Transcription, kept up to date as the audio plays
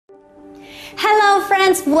Hello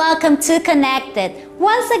friends, welcome to Connected.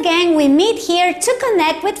 Once again, we meet here to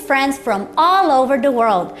connect with friends from all over the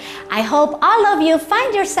world. I hope all of you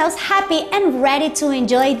find yourselves happy and ready to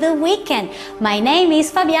enjoy the weekend. My name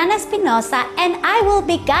is Fabiana Espinosa and I will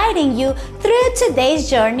be guiding you through today's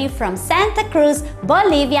journey from Santa Cruz,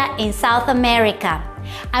 Bolivia in South America.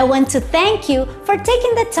 I want to thank you for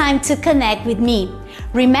taking the time to connect with me.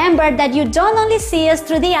 Remember that you don't only see us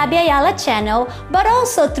through the Abya Yala channel, but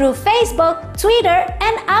also through Facebook, Twitter,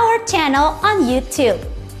 and our channel on YouTube.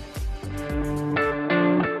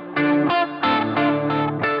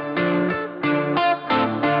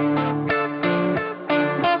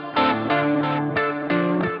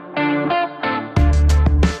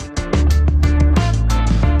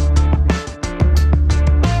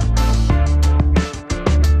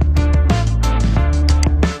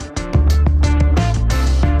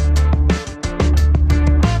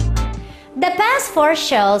 The past 4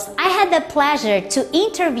 shows, I had the pleasure to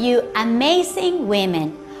interview amazing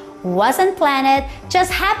women. Wasn't planned,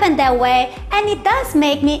 just happened that way, and it does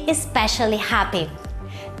make me especially happy.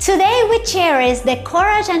 Today we cherish the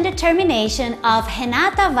courage and determination of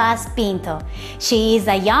Renata Vaz Pinto. She is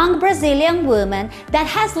a young Brazilian woman that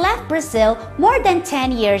has left Brazil more than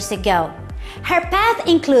 10 years ago. Her path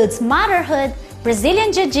includes motherhood,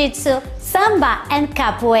 Brazilian Jiu-Jitsu, Samba, and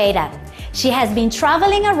Capoeira. She has been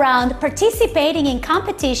traveling around, participating in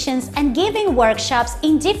competitions and giving workshops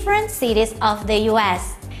in different cities of the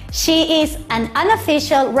US. She is an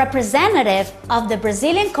unofficial representative of the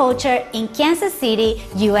Brazilian culture in Kansas City,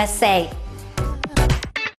 USA.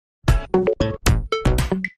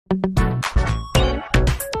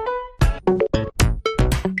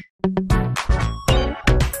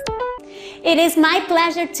 It is my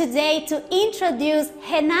pleasure today to introduce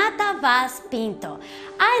Renata Vaz Pinto.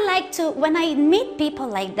 When I meet people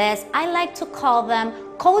like this, I like to call them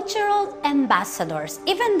cultural ambassadors,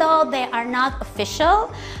 even though they are not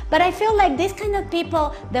official. But I feel like these kind of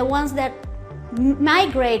people, the ones that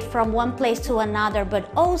migrate from one place to another, but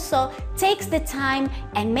also takes the time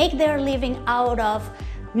and make their living out of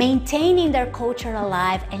maintaining their culture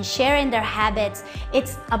alive and sharing their habits.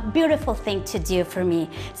 It's a beautiful thing to do for me.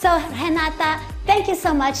 So Renata, thank you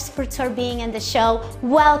so much for being in the show.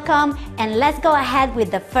 Welcome, and let's go ahead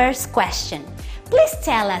with the first question. Please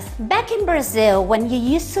tell us, back in Brazil, when you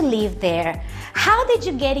used to live there, how did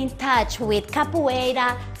you get in touch with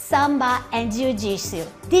capoeira, samba, and jiu-jitsu?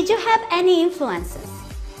 Did you have any influences?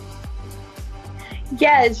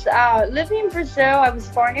 Yes, living in Brazil, I was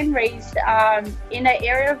born and raised in an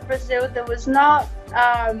area of Brazil that was not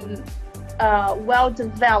well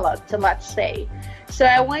developed, let's say. So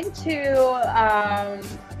I went to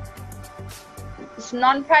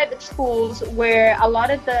non-private schools where a lot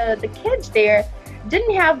of the kids there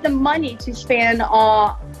didn't have the money to spend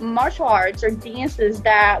on martial arts or dances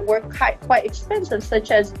that were quite expensive, such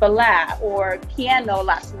as ballet or piano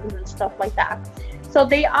lessons and stuff like that. So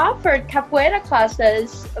they offered capoeira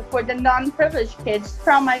classes for the non-privileged kids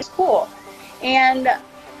from my school. And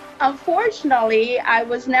unfortunately, I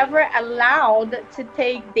was never allowed to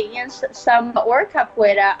take dance, samba, or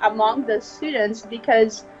capoeira among the students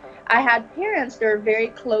because I had parents that were very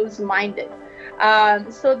close-minded.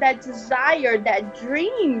 So that desire, that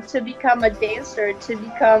dream to become a dancer, to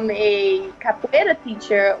become a capoeira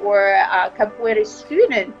teacher or a capoeira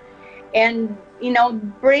student, and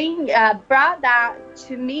brought that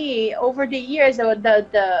to me over the years.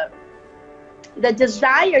 The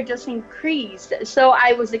desire just increased. So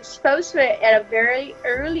I was exposed to it at a very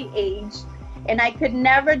early age, and I could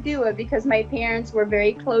never do it because my parents were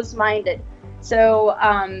very close-minded. So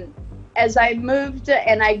as I moved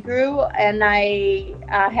and I grew and I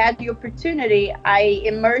had the opportunity, I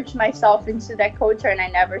immersed myself into that culture and I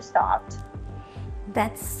never stopped.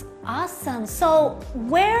 That's awesome. So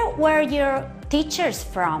where were your teachers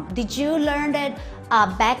from? Did you learn it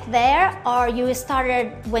back there, or you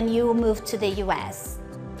started when you moved to the US?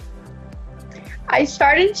 I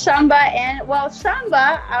started samba, and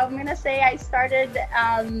samba, I'm gonna say I started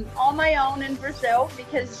on my own in Brazil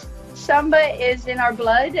because samba is in our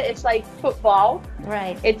blood. It's like football.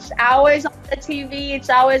 Right. It's always on the TV. It's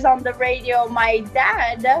always on the radio. My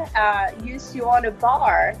dad used to own a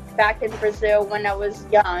bar back in Brazil when I was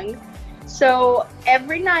young. So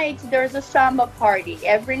every night there was a samba party.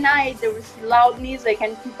 Every night there was loud music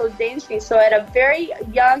and people dancing. So at a very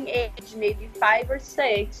young age, maybe 5 or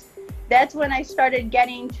 6, that's when I started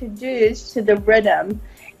getting introduced to the rhythm.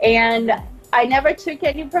 And I never took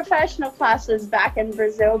any professional classes back in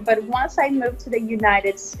Brazil, but once I moved to the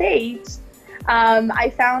United States,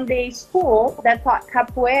 I found a school that taught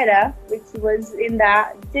capoeira, which was in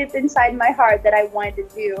that deep inside my heart that I wanted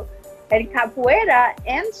to do. And capoeira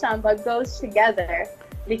and samba goes together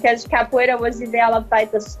because capoeira was developed by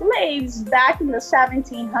the slaves back in the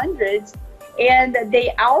 1700s, and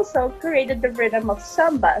they also created the rhythm of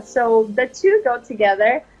samba. So the two go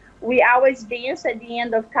together. We always dance at the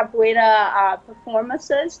end of capoeira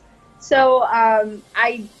performances. So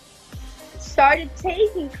I started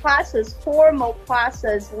taking classes, formal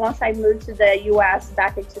classes, once I moved to the US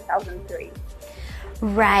back in 2003.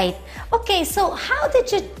 Right. Okay, so how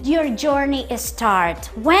did your journey start?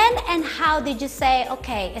 When and how did you say,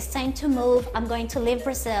 okay, it's time to move, I'm going to leave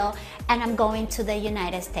Brazil and I'm going to the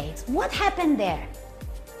United States? What happened there?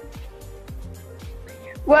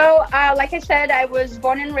 Well, like I said, I was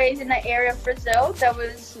born and raised in an area of Brazil that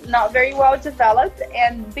was not very well developed,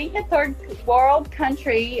 and being a third world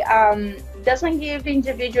country doesn't give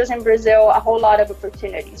individuals in Brazil a whole lot of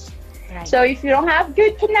opportunities. Right. So if you don't have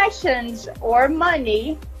good connections or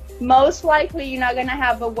money, most likely you're not going to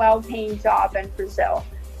have a well-paying job in Brazil.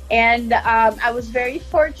 And I was very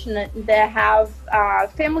fortunate to have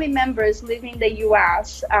family members living in the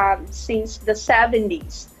US since the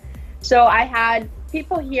 70s. So I had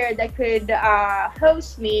people here that could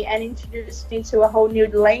host me and introduce me to a whole new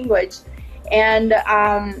language. And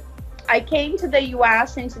I came to the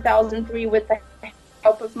US in 2003 with the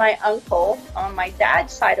help of my uncle on my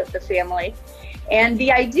dad's side of the family. And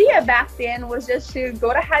the idea back then was just to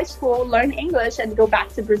go to high school, learn English, and go back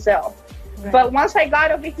to Brazil. Right. But once I got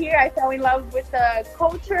over here, I fell in love with the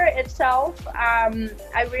culture itself.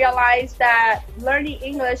 I realized that learning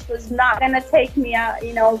English was not going to take me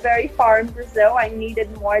very far in Brazil. I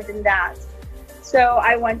needed more than that. So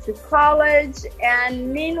I went to college,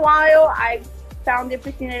 and meanwhile, I found the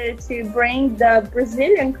opportunity to bring the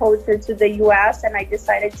Brazilian culture to the US, and I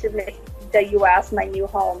decided to make the US my new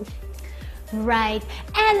home. Right.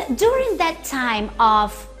 And during that time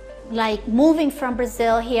of like moving from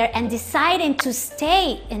Brazil here and deciding to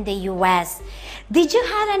stay in the US, did you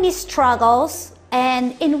have any struggles,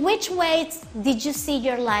 and in which ways did you see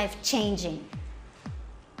your life changing?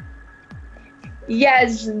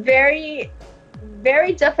 Yes,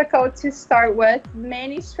 very difficult to start with.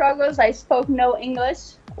 Many struggles. I spoke no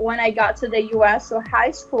English when I got to the US, so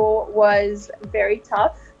high school was very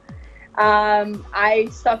tough. I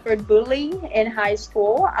suffered bullying in high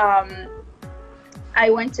school. I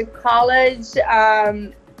went to college,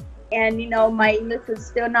 and my English was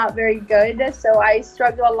still not very good, so I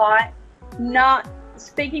struggled a lot not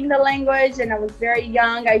speaking the language, and I was very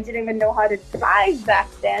young. I didn't even know how to drive back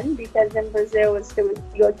then, because in Brazil it's still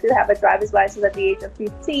legal to have a driver's license at the age of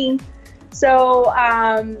 15. So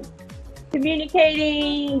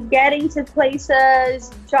communicating, getting to places,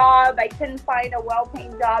 job, I couldn't find a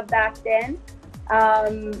well-paying job back then.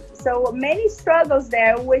 So many struggles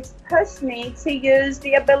there, which pushed me to use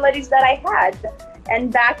the abilities that I had.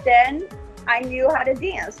 And back then, I knew how to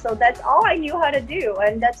dance. So that's all I knew how to do.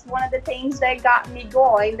 And that's one of the things that got me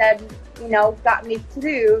going, that, got me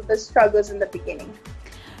through the struggles in the beginning.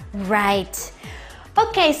 Right.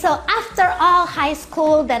 Okay, so after all high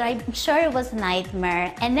school, that I'm sure it was a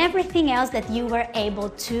nightmare, and everything else that you were able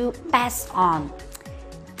to pass on,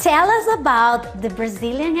 tell us about the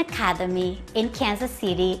Brazilian Academy in Kansas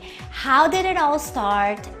City. How did it all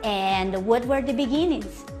start, and what were the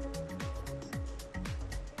beginnings?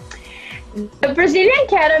 The Brazilian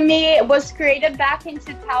Academy was created back in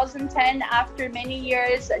 2010 after many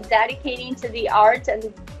years dedicating to the art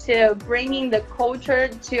and to bringing the culture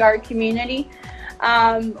to our community.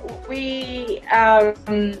 I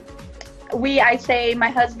say my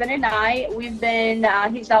husband and I, we've been,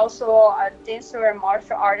 he's also a dancer and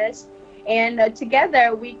martial artist, and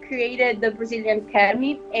together we created the Brazilian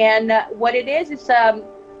Academy. And what it is, it's a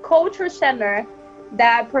culture center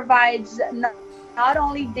that provides not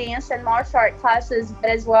only dance and martial art classes, but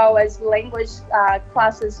as well as language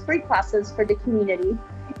classes, free classes for the community.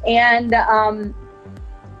 And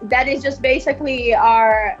that is just basically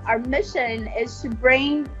our mission, is to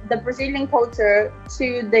bring the Brazilian culture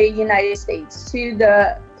to the United States, to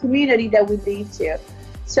the community that we live to.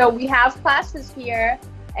 So we have classes here,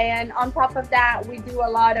 and on top of that, we do a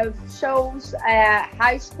lot of shows at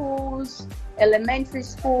high schools, elementary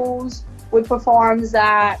schools. We perform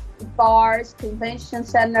at bars, convention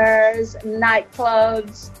centers,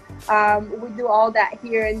 nightclubs. We do all that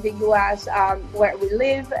here in the US where we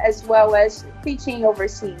live, as well as teaching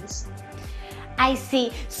overseas. I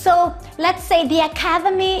see. So let's say the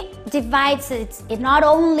academy divides it not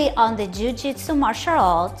only on the jiu-jitsu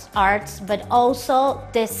martial arts, but also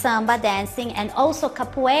the samba dancing and also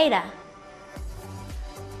capoeira,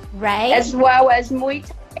 right? As well as Muay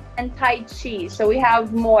Thai and Tai Chi. So we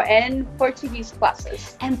have more, and Portuguese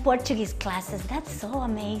classes. And Portuguese classes, that's so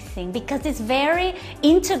amazing because it's very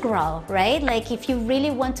integral, right? Like if you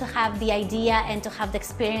really want to have the idea and to have the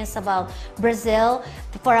experience about Brazil,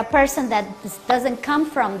 for a person that doesn't come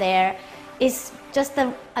from there, is just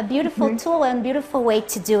a beautiful tool and beautiful way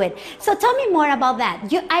to do it. So tell me more about that.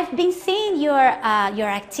 I've been seeing your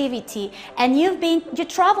activity, and you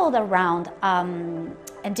traveled around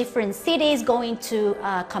in different cities, going to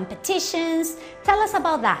competitions. Tell us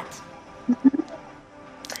about that.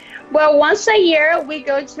 Well, once a year we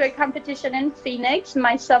go to a competition in Phoenix,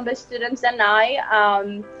 my Samba students and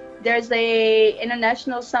I. There's a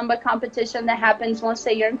international Samba competition that happens once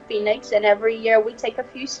a year in Phoenix, and every year we take a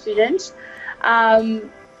few students.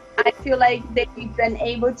 I feel like they've been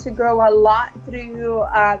able to grow a lot through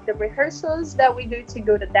the rehearsals that we do to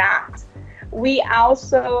go to that. We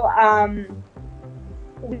also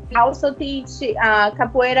teach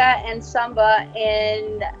capoeira and samba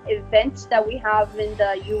in events that we have in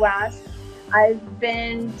the U.S. I've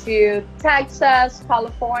been to Texas,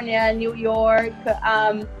 California, New York,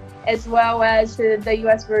 as well as the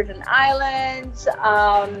U.S. Virgin Islands,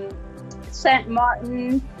 St.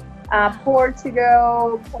 Martin,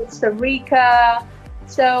 Portugal, Costa Rica.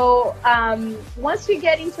 So once you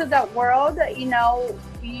get into that world, you know,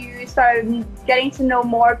 you start getting to know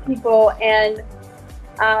more people, and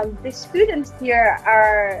the students here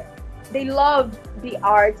they love the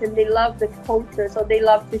art and they love the culture, so they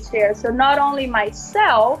love to share. So not only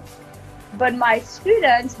myself, but my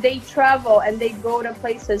students, they travel and they go to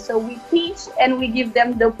places. So we teach and we give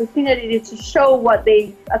them the opportunity to show what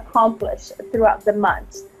they accomplished throughout the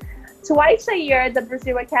months. Twice a year, the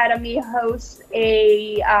Brazil Academy hosts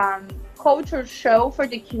a culture show for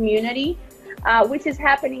the community, which is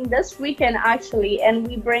happening this weekend actually, and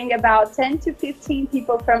we bring about 10 to 15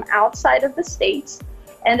 people from outside of the States,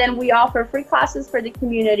 and then we offer free classes for the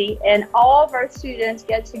community, and all of our students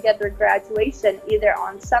get to get their graduation either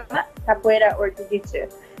on samba, capoeira, or jiu-jitsu.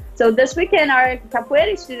 So this weekend our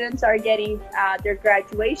capoeira students are getting their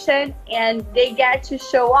graduation, and they get to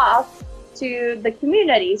show off to the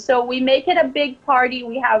community. So we make it a big party.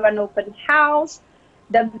 We have an open house,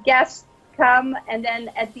 the guests come, and then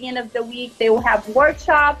at the end of the week they will have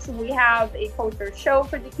workshops. We have a culture show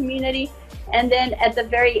for the community, and then at the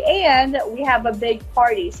very end we have a big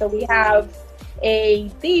party. So we have a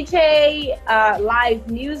DJ, live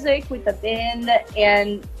music with a band,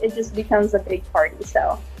 and it just becomes a big party.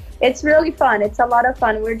 So it's really fun. It's a lot of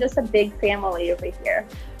fun. We're just a big family over here.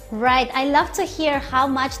 Right. I love to hear how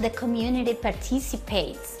much the community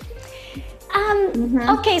participates.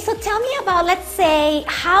 Okay, so tell me about, let's say,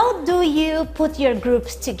 how do you put your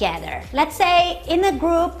groups together? Let's say in a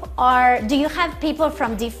group, or do you have people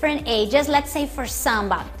from different ages? Let's say for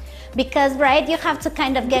samba, because right, you have to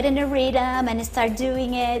kind of get in a rhythm and start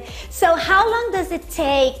doing it. So how long does it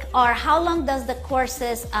take, or how long does the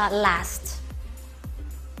courses last?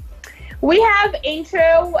 We have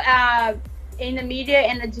intro, intermediate,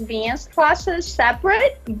 and advanced classes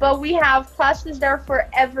separate, but we have classes there for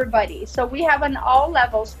everybody. So we have an all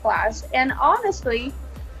levels class, and honestly,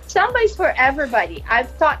 samba is for everybody.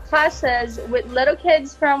 I've taught classes with little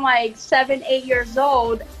kids from like 7, 8 years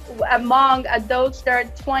old, among adults that are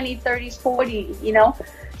 20, 30s, 40s, you know.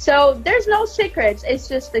 So there's no secrets. It's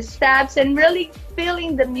just the steps and really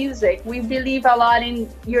feeling the music. We believe a lot in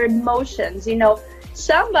your emotions, you know.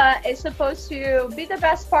 Samba is supposed to be the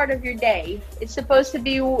best part of your day. It's supposed to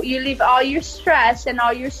be, you leave all your stress and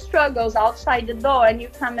all your struggles outside the door, and you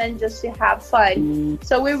come in just to have fun.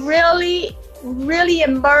 So we really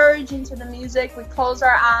emerge into the music. We close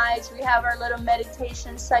our eyes. We have our little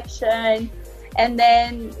meditation section, and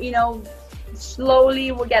then, you know,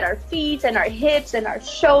 slowly we'll get our feet and our hips and our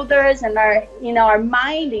shoulders and our, you know, our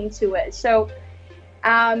mind into it. So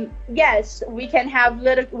yes, we do have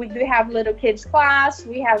little kids class,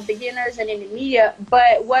 we have beginners and intermediate,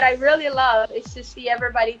 but what I really love is to see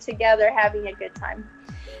everybody together having a good time.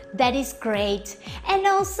 That is great. And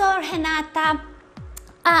also, Renata,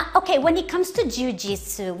 okay, when it comes to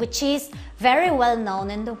jiu-jitsu, which is very well known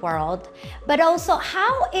in the world, but also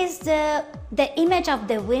how is the image of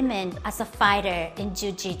the women as a fighter in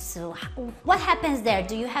jiu-jitsu? What happens there?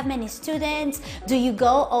 Do you have many students? Do you go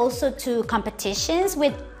also to competitions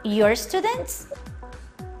with your students?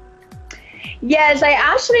 Yes, I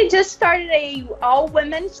actually just started a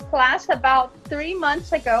all-women's class about 3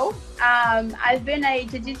 months ago. I've been a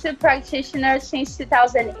jiu-jitsu practitioner since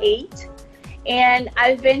 2008. And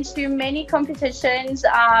I've been to many competitions.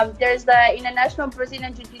 There's the International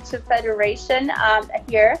Brazilian Jiu-Jitsu Federation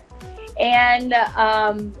here, and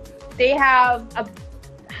they have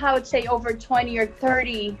I would say over 20 or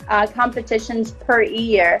 30 competitions per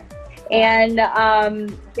year. And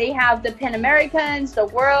they have the Pan Americans, the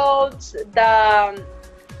Worlds,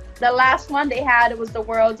 the last one they had was the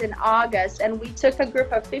Worlds in August, and we took a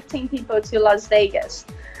group of 15 people to Las Vegas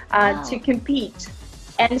to compete.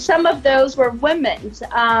 And some of those were women.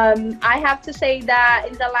 I have to say that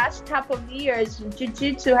in the last couple of years,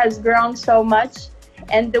 Jiu-Jitsu has grown so much,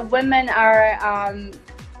 and the women are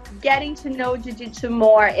getting to know Jiu-Jitsu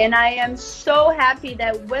more. And I am so happy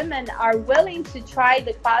that women are willing to try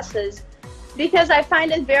the classes, because I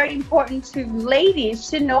find it very important to ladies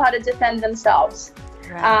to know how to defend themselves.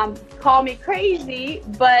 Right. Call me crazy,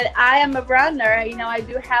 but I am a runner. You know, I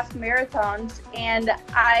do half marathons, and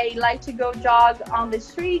I like to go jog on the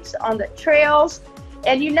streets, on the trails,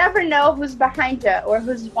 and you never know who's behind you or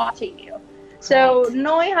who's watching you. So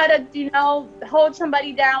knowing how to, you know, hold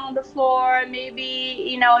somebody down on the floor, maybe,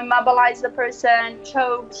 you know, immobilize the person,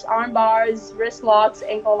 chokes, arm bars, wrist locks,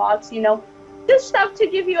 ankle locks, you know, just stuff to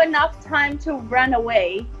give you enough time to run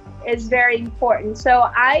away is very important.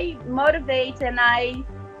 So I motivate and I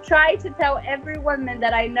try to tell every woman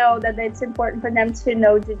that I know that it's important for them to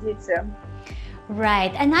know Jiu-Jitsu.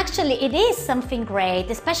 Right, and actually it is something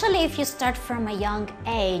great, especially if you start from a young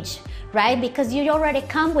age, right? Because you already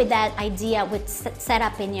come with that idea with set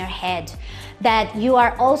up in your head that you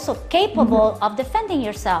are also capable of defending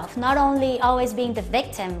yourself, not only always being the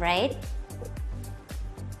victim, right?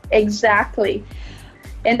 Exactly.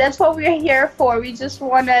 And that's what we're here for. We just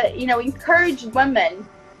want to, you know, encourage women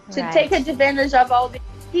to take advantage of all these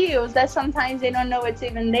skills that sometimes they don't know it's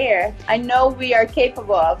even there. I know we are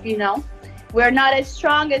capable of, you know. We're not as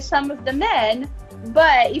strong as some of the men,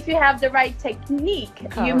 but if you have the right technique,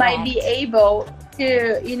 you might be able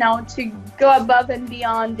to, you know, to go above and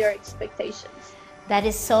beyond their expectations. That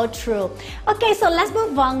is so true. Okay, so let's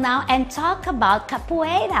move on now and talk about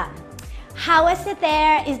capoeira. How is it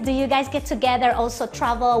there? Do you guys get together, also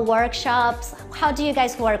travel, workshops? How do you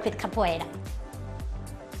guys work with capoeira?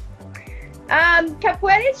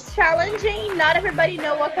 Capoeira is challenging. Not everybody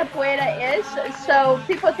knows what capoeira is. So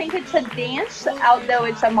people think it's a dance, although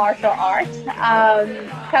it's a martial art.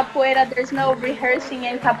 Capoeira, there's no rehearsing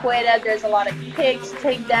in capoeira. There's a lot of kicks,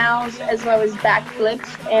 takedowns, as well as backflips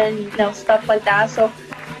and, you know, stuff like that. So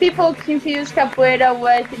people confuse capoeira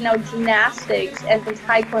with, you know, gymnastics and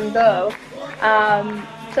taekwondo.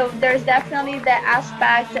 So there's definitely the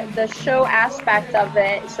aspect, the show aspect of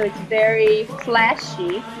it. So it's very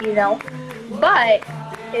flashy, you know, but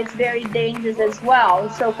it's very dangerous as well.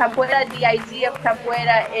 So capoeira, the idea of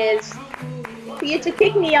capoeira is for you to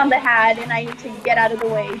kick me on the head and I need to get out of the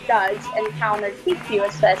way, it does, and counter kick you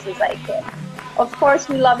as fast as I can. Of course,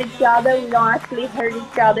 we love each other. We don't actually hurt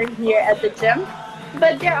each other here at the gym,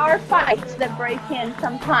 but there are fights that break in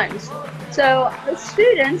sometimes. So the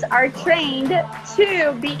students are trained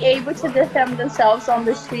to be able to defend themselves on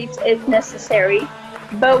the streets if necessary,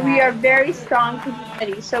 but we are very strong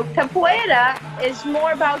community. So capoeira is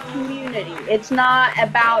more about community. It's not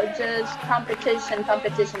about just competition.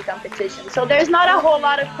 So there's not a whole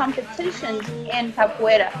lot of competitions in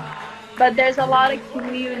capoeira, but there's a lot of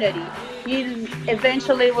community. You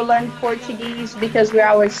eventually will learn Portuguese because we're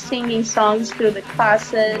always singing songs through the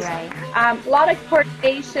classes. A lot of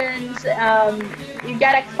coordinations. You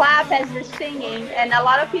gotta clap as you're singing, and a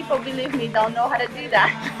lot of people, believe me, don't know how to do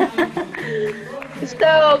that.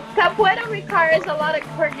 So capoeira requires a lot of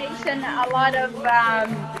coordination, a lot of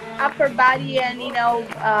upper body, and, you know,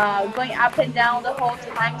 going up and down the whole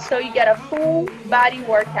time. So you get a full body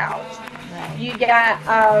workout. You get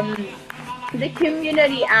the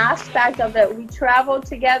community aspect of it. We travel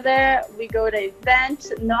together, we go to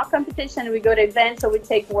events, not competition, we go to events, so we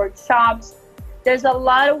take workshops. There's a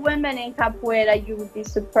lot of women in capoeira, you would be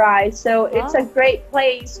surprised. So it's a great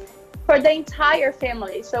place for the entire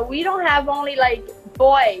family. So we don't have only like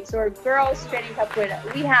boys or girls training capoeira.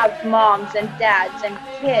 We have moms and dads and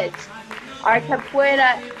kids. Our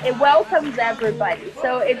capoeira, it welcomes everybody.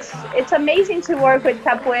 So it's amazing to work with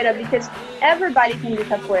capoeira because everybody can do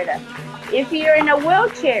capoeira. If you're in a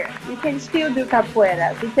wheelchair, you can still do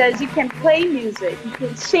capoeira because you can play music, you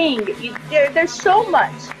can sing. There's so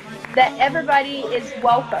much that everybody is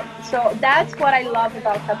welcome. So that's what I love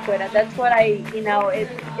about capoeira. That's what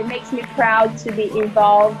it makes me proud to be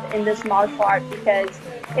involved in this martial art because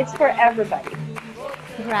it's for everybody.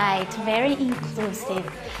 Right, very inclusive.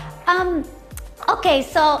 Okay,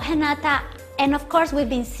 so Renata, and of course we've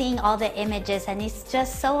been seeing all the images and it's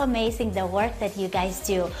just so amazing the work that you guys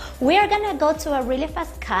do. We're gonna go to a really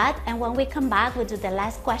fast cut, and when we come back we'll do the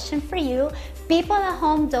last question for you. People at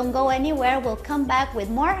home, don't go anywhere. We'll come back with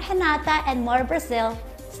more Renata and more Brazil.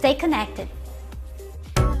 Stay connected.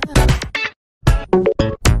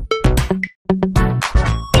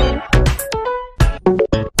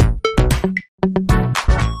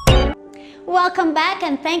 welcome back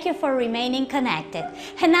and thank you for remaining connected.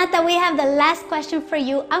 Renata, we have the last question for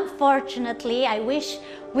you. Unfortunately, I wish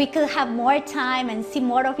we could have more time and see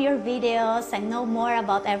more of your videos and know more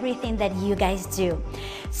about everything that you guys do.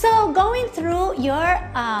 So going through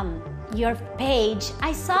your page,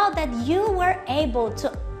 I saw that you were able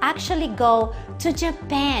to actually go to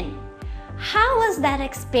Japan. How was that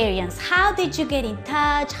experience? How did you get in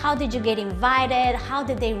touch? How did you get invited? How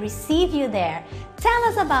did they receive you there? Tell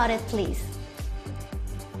us about it, please.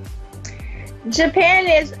 Japan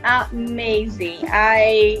is amazing.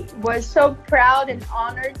 I was so proud and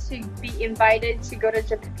honored to be invited to go to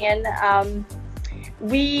Japan.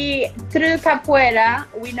 Through capoeira,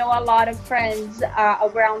 we know a lot of friends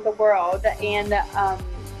around the world, and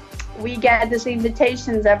we get these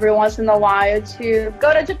invitations every once in a while to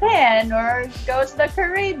go to Japan or go to the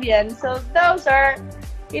Caribbean. So those are,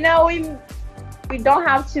 you know, we don't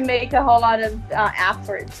have to make a whole lot of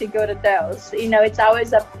effort to go to those. You know, it's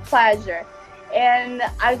always a pleasure. And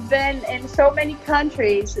I've been in so many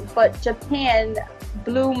countries, but Japan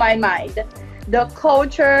blew my mind. The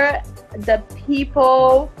culture, the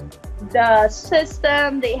people, the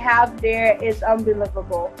system they have there is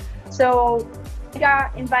unbelievable. So I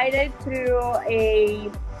got invited through a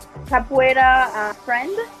capoeira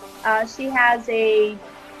friend. She has a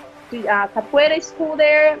capoeira school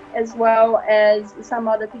there, as well as some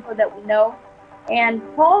other people that we know. And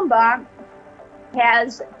Pomba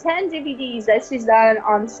has 10 DVDs that she's done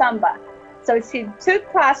on samba. So she took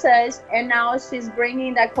classes and now she's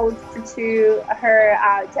bringing that culture to her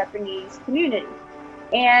Japanese community.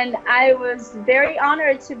 And I was very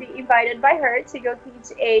honored to be invited by her to go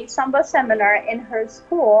teach a samba seminar in her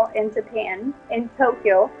school in Japan, in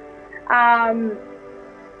Tokyo.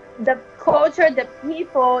 The culture, the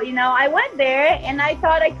people, you know, I went there and I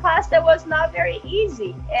thought a class that was not very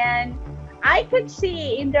easy. And I could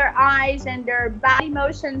see in their eyes and their body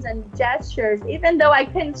motions and gestures, even though I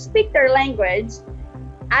couldn't speak their language,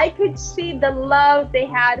 I could see the love they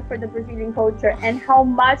had for the Brazilian culture and how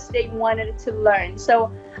much they wanted to learn. So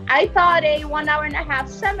I thought a 1.5-hour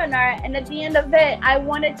seminar, and at the end of it, I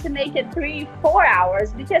wanted to make it 3-4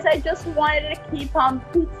 hours because I just wanted to keep on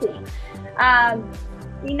teaching.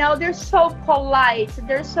 You know, they're so polite,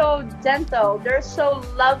 they're so gentle, they're so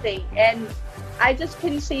loving, and I just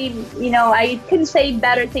couldn't see, you know, I couldn't say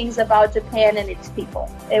better things about Japan and its people.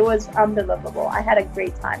 It was unbelievable. I had a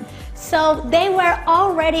great time. So they were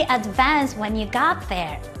already advanced when you got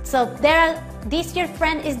there. So your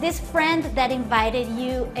friend, is this friend that invited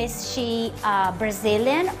you, is she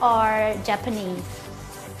Brazilian or Japanese?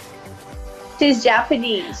 She's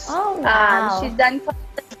Japanese. Oh, wow. She's done classes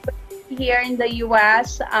here in the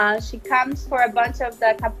US. She comes for a bunch of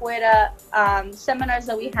the capoeira seminars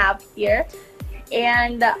that we have here.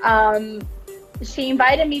 And she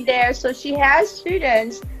invited me there. So she has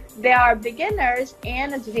students, they are beginners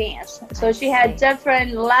and advanced. So she had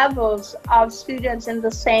different levels of students in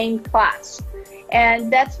the same class.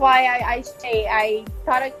 And that's why I say I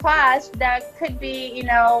taught a class that could be, you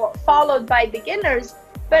know, followed by beginners,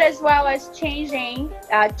 but as well as challenging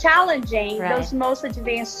those most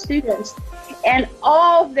advanced students. And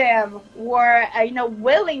all of them were, you know,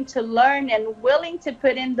 willing to learn and willing to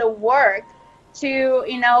put in the work to,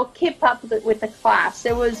 you know, keep up with the class.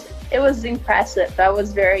 It was impressive. I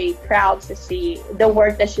was very proud to see the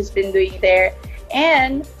work that she's been doing there,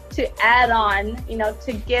 and to add on, you know,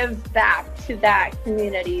 to give back to that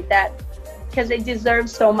community, that because they deserve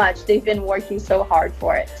so much. They've been working so hard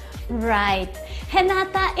for it. Right.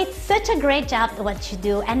 Renata, it's such a great job what you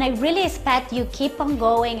do, and I really expect you keep on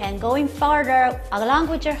going and going further along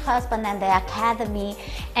with your husband and the academy,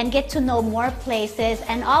 and get to know more places,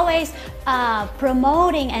 and always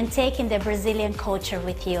promoting and taking the Brazilian culture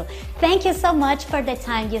with you. Thank you so much for the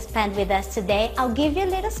time you spent with us today. I'll give you a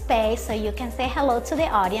little space so you can say hello to the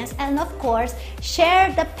audience, and of course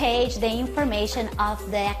share the page, the information of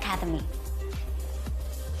the academy.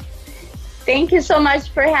 Thank you so much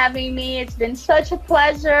for having me. It's been such a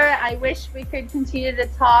pleasure. I wish we could continue to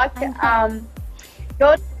talk.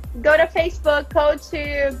 Go to Facebook, go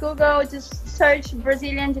to Google, just search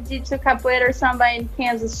Brazilian Jiu-Jitsu Capoeira Samba in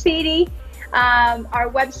Kansas City. Our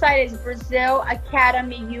website is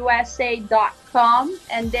brazilacademyusa.com,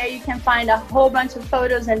 and there you can find a whole bunch of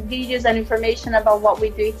photos and videos and information about what we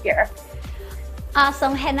do here.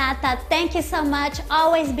 Awesome, Renata. Thank you so much.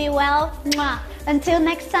 Always be well. Mwah. Until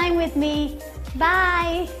next time with me.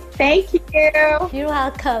 Bye. Thank you. You're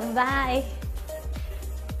welcome. Bye.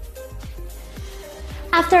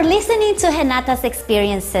 After listening to Renata's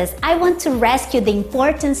experiences, I want to rescue the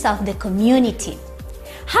importance of the community.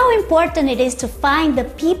 how important it is to find the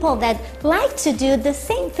people that like to do the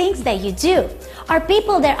same things that you do, or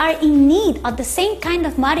people that are in need of the same kind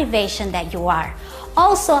of motivation that you are.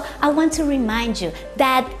 Also, I want to remind you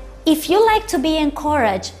that if you like to be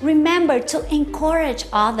encouraged, remember to encourage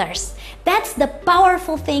others. That's the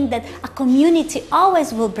powerful thing that a community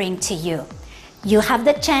always will bring to you. You have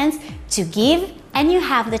the chance to give and you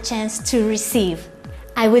have the chance to receive.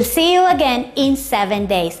 I will see you again in 7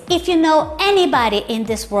 days. If you know anybody in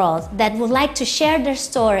this world that would like to share their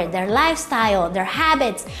story, their lifestyle, their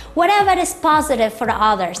habits, whatever is positive for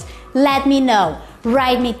others, let me know.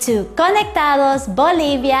 Write me to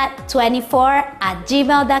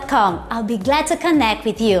conectadosbolivia24@gmail.com. I'll be glad to connect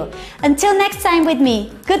with you. Until next time with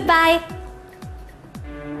me, goodbye.